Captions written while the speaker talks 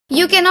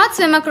You cannot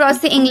swim across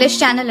the English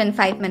Channel in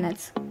 5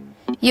 minutes.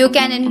 You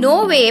can in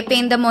no way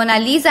paint the Mona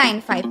Lisa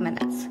in 5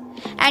 minutes.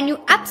 And you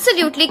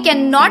absolutely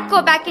cannot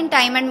go back in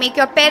time and make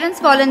your parents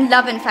fall in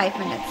love in 5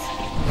 minutes.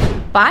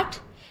 But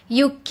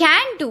you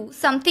can do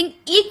something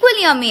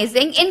equally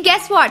amazing in,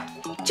 guess what?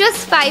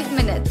 Just 5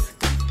 minutes.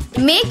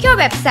 Make your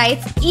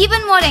websites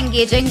even more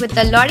engaging with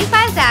the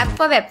LottieFiles app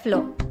for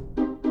Webflow.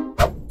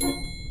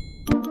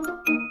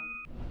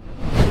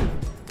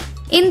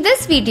 In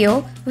this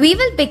video, we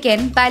will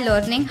begin by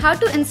learning how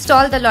to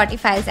install the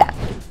LottieFiles app.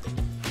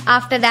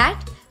 After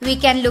that, we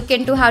can look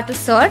into how to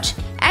search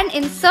and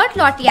insert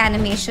Lottie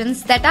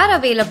animations that are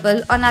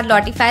available on our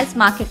LottieFiles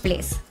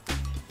marketplace.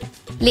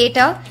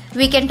 Later,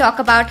 we can talk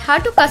about how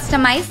to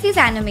customize these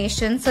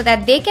animations so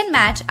that they can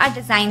match our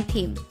design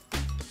theme.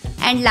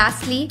 And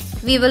lastly,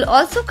 we will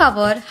also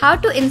cover how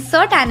to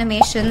insert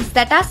animations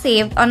that are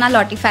saved on our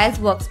LottieFiles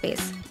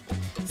workspace.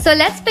 So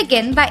let's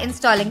begin by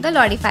installing the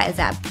LottieFiles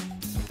app.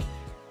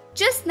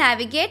 Just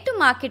navigate to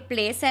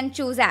Marketplace and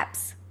choose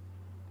Apps.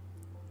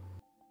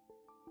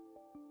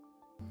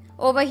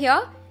 Over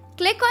here,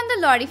 click on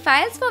the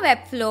LottieFiles for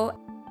Webflow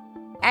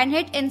and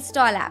hit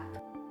Install App.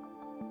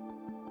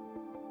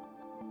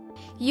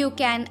 You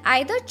can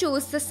either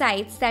choose the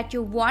sites that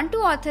you want to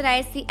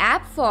authorize the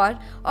app for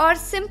or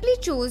simply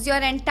choose your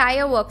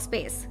entire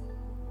workspace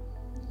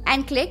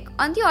and click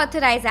on the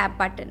Authorize App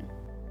button.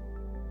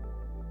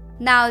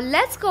 Now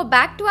let's go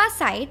back to our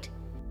site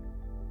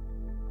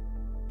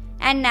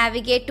and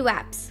navigate to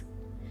Apps.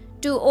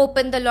 To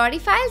open the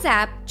LottieFiles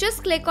app,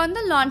 just click on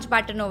the Launch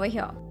button over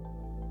here.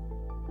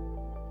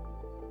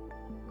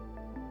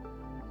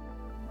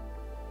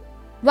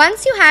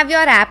 Once you have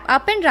your app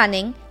up and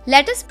running,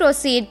 let us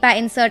proceed by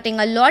inserting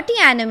a Lottie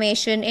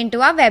animation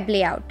into our web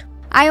layout.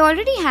 I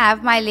already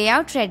have my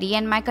layout ready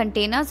and my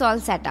containers all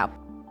set up.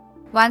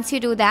 Once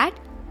you do that,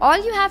 all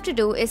you have to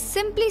do is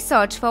simply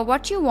search for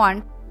what you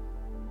want,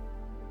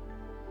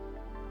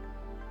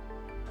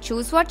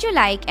 choose what you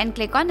like and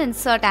click on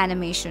Insert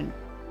Animation.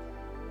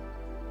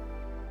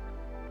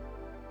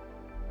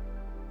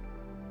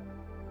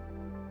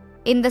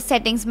 In the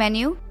Settings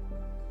menu,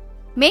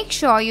 make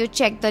sure you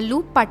check the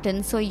loop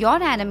button so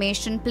your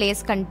animation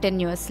plays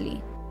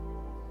continuously.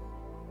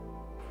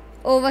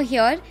 Over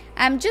here,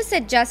 I'm just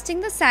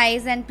adjusting the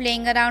size and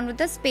playing around with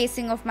the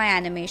spacing of my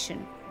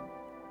animation.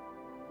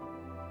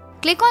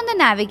 Click on the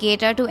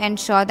navigator to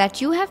ensure that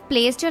you have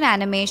placed your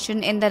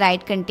animation in the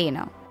right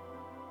container.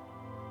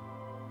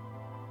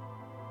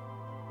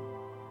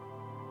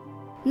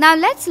 Now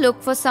let's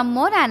look for some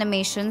more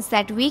animations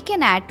that we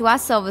can add to our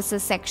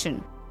services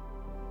section.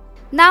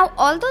 Now,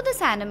 although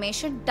this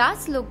animation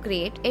does look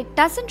great, it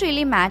doesn't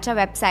really match our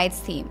website's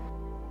theme.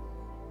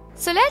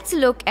 So let's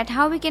look at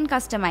how we can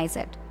customize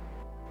it.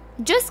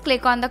 Just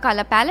click on the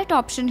color palette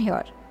option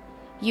here.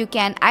 You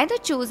can either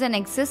choose an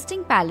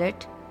existing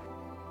palette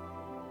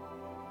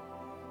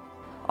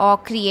or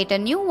create a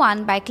new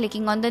one by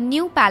clicking on the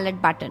New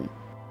Palette button.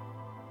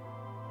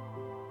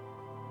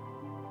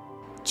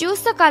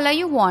 Choose the color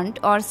you want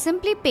or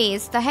simply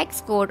paste the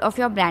hex code of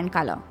your brand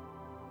color.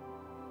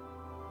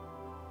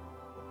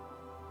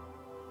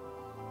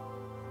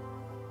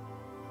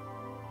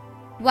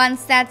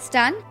 Once that's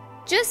done,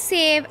 just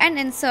save and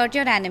insert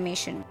your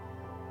animation.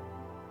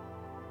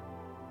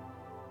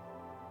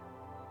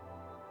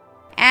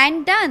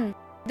 And done!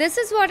 This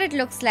is what it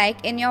looks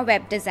like in your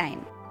web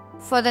design.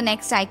 For the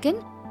next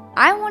icon,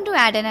 I want to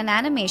add in an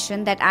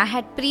animation that I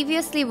had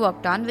previously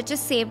worked on, which is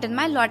saved in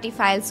my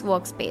LottieFiles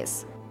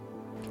workspace.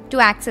 To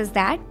access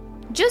that,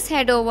 just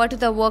head over to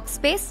the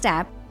Workspace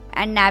tab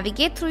and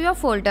navigate through your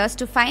folders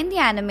to find the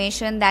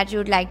animation that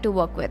you'd like to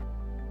work with.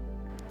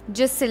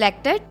 Just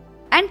select it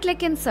and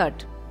click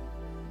Insert.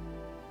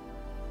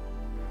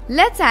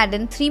 Let's add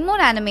in 3 more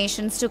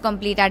animations to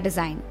complete our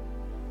design.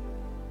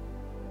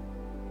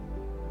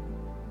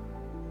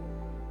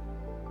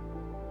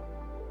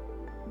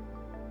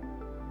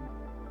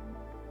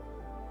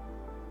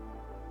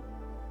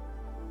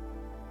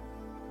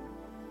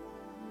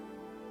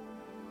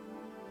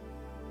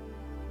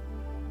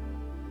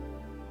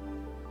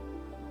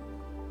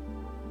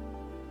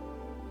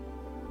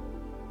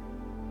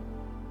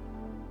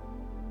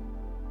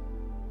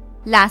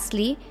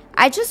 Lastly,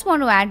 I just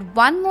want to add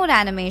one more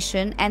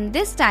animation, and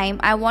this time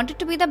I want it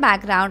to be the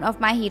background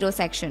of my hero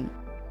section.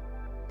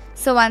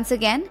 So once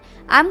again,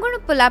 I'm going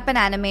to pull up an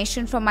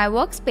animation from my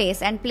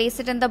workspace and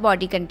place it in the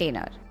body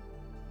container.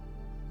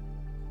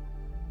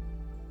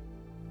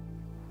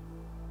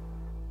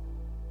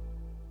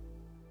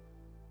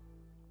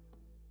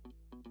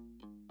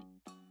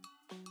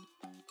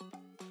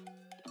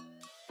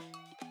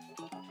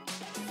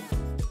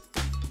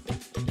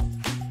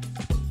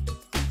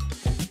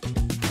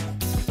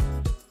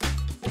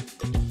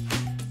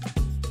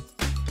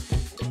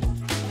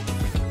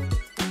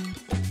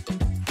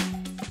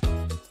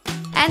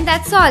 And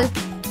that's all.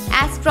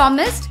 As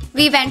promised,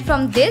 we went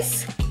from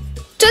this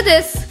to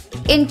this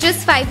in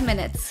just 5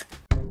 minutes.